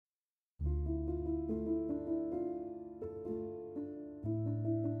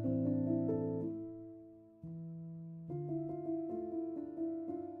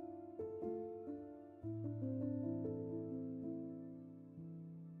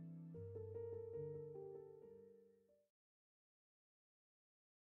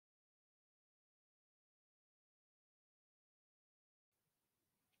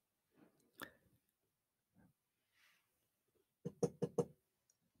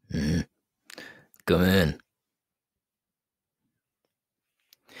Come in.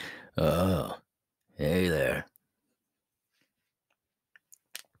 Oh, hey there.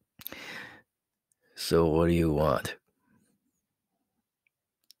 So, what do you want?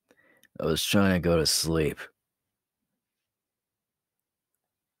 I was trying to go to sleep.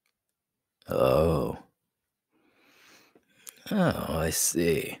 Oh. Oh, I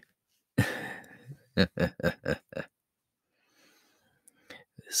see.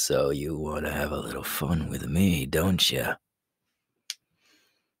 So, you want to have a little fun with me, don't you?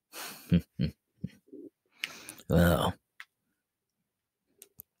 Well,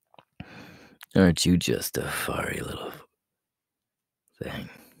 aren't you just a furry little thing?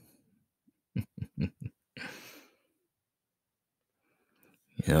 You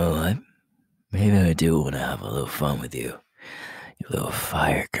know what? Maybe I do want to have a little fun with you, you little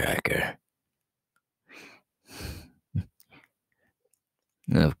firecracker.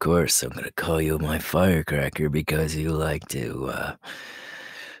 Of course, I'm gonna call you my firecracker because you like to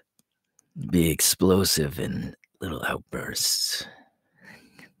be explosive in little outbursts.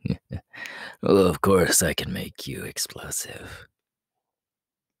 Well, of course, I can make you explosive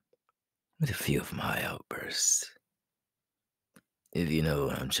with a few of my outbursts, if you know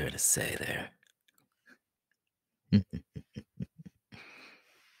what I'm trying to say there.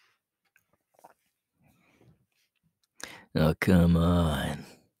 Oh, come on.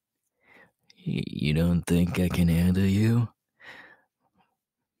 You don't think I can handle you?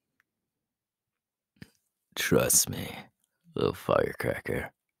 Trust me, little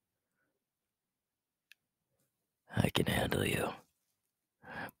firecracker. I can handle you.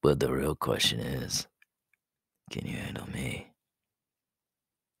 But the real question is, can you handle me?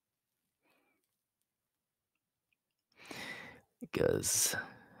 Because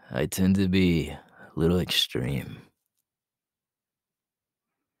I tend to be a little extreme.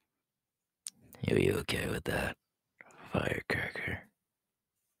 Are you okay with that, firecracker?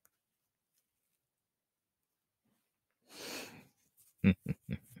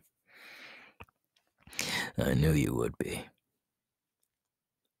 I knew you would be.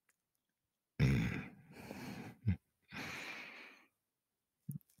 Mm.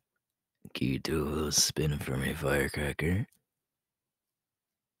 Can you do a little spin for me, firecracker?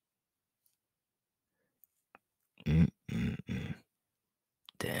 Mm-mm-mm.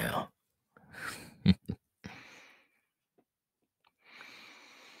 Damn.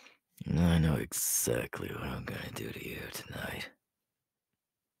 I know exactly what I'm gonna do to you tonight.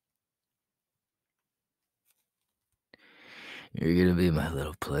 You're gonna be my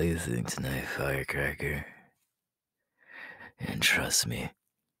little plaything tonight, firecracker. And trust me,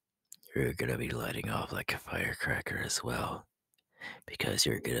 you're gonna be lighting off like a firecracker as well. Because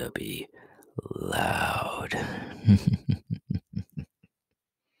you're gonna be loud.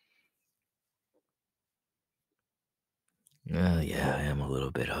 Yeah, I am a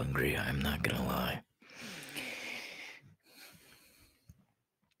little bit hungry, I'm not gonna lie.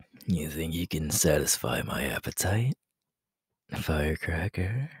 You think you can satisfy my appetite,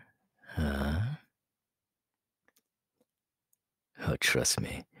 firecracker? Huh? Oh, trust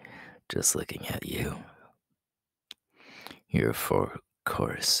me, just looking at you, you're a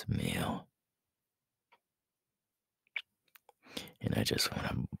four-course meal. And I just want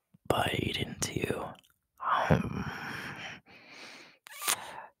to bite into you.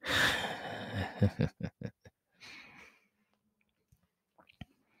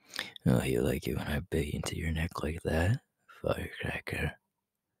 Oh, you like it when I bit into your neck like that, firecracker?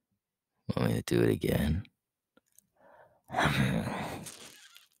 Want me to do it again? Ah.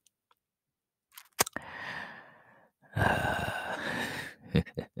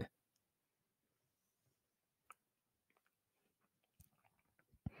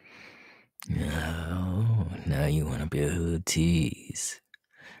 Now you want to be a little tease.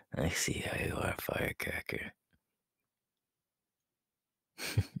 I see how you are, firecracker.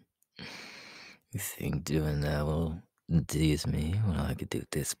 You think doing that will tease me? Well, I could do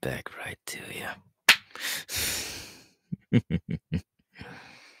this back right to you.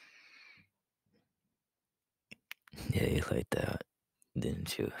 Yeah, you like that,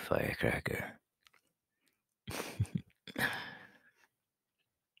 didn't you, firecracker?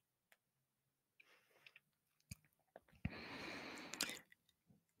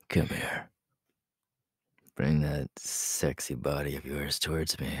 Come here. Bring that sexy body of yours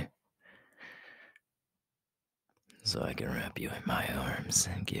towards me so I can wrap you in my arms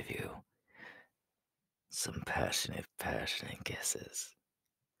and give you some passionate kisses.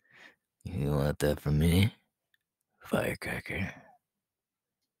 You want that from me, firecracker?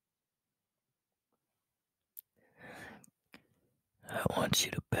 I want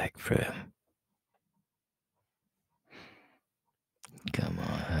you to beg for him.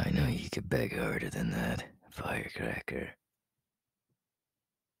 could beg harder than that, Firecracker.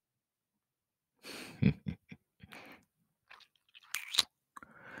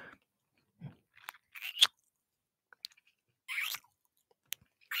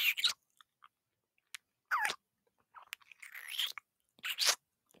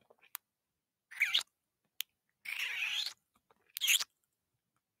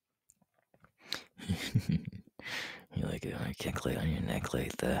 You like it when I kick lay on your neck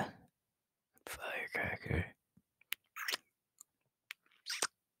like that, Firecracker?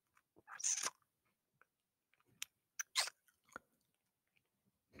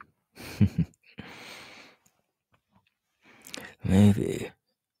 Maybe,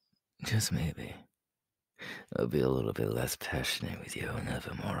 just maybe, I'll be a little bit less passionate with you and a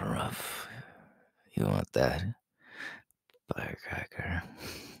bit more rough. You want that, Firecracker?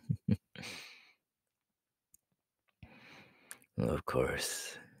 Well, of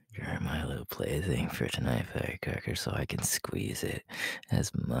course, you're my little plaything for tonight, Firecracker, so I can squeeze it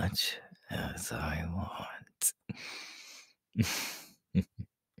as much as I want.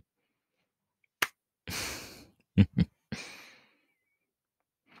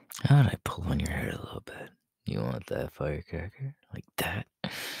 How would I pull on your hair a little bit? You want that, Firecracker? Like that?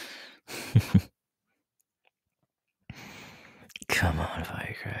 Come on,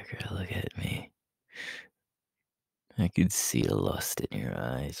 Firecracker, look at me. I can see the lust in your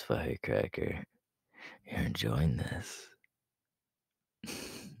eyes, Firecracker. You're enjoying this.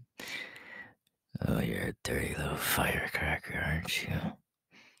 Oh, you're a dirty little firecracker, aren't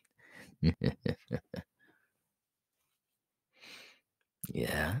you?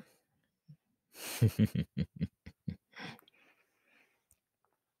 Yeah.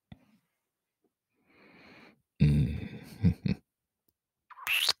 Mm.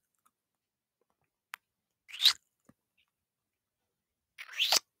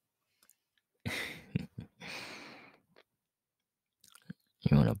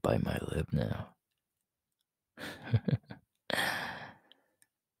 You want to bite my lip now?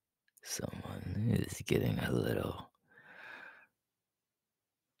 Someone is getting a little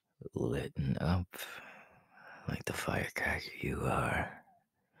lit up like the firecracker you are.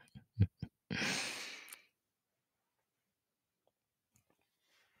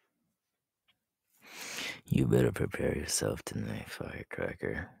 You better prepare yourself tonight,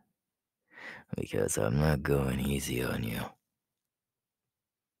 Firecracker, because I'm not going easy on you.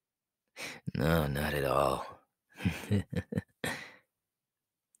 No, not at all.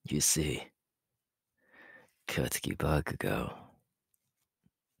 You see, Katsuki Bakugou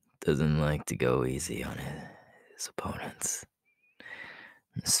doesn't like to go easy on his opponents,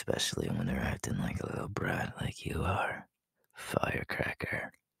 especially when they're acting like a little brat like you are,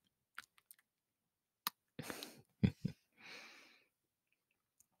 Firecracker.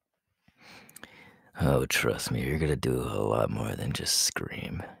 Oh, trust me, you're gonna do a lot more than just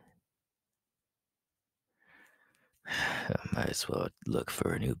scream. I might as well look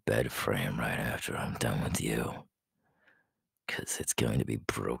for a new bed frame right after I'm done with you, 'cause it's going to be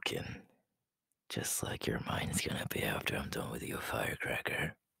broken, just like your mind's gonna be after I'm done with you,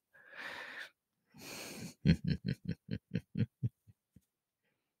 Firecracker.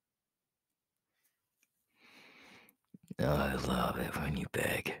 Oh, I love it when you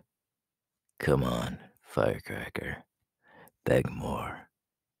beg. Come on, Firecracker. Beg more.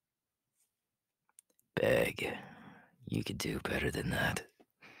 Beg. You could do better than that.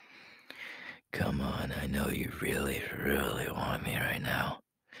 Come on, I know you really, really want me right now.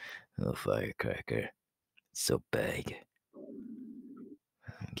 Oh, Firecracker. So beg.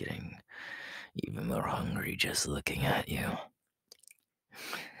 I'm getting even more hungry just looking at you.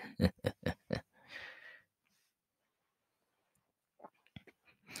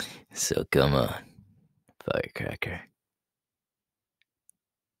 So come on, Firecracker.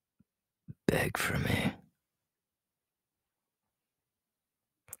 Beg for me.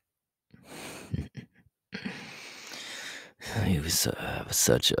 You have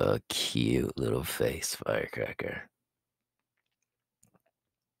such a cute little face, Firecracker.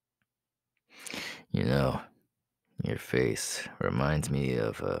 You know, your face reminds me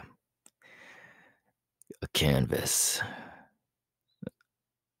of a canvas.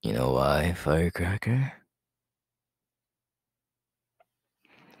 You know why, Firecracker?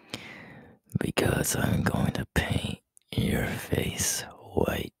 Because I'm going to paint your face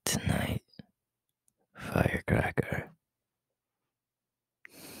white tonight, Firecracker.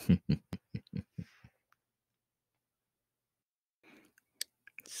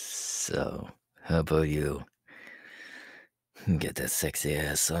 So, how about you get that sexy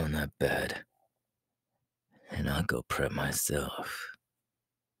ass on that bed, and I'll go prep myself.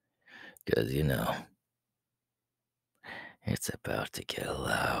 'Cause, it's about to get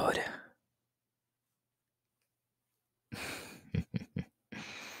loud.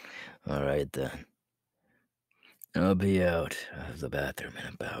 Alright then. I'll be out of the bathroom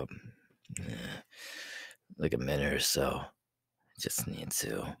in about, eh, like a minute or so. Just need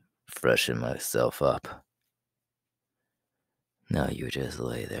to freshen myself up. Now you just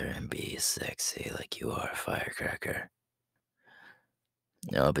lay there and be sexy like you are, Firecracker.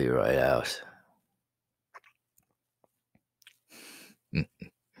 I'll be right out.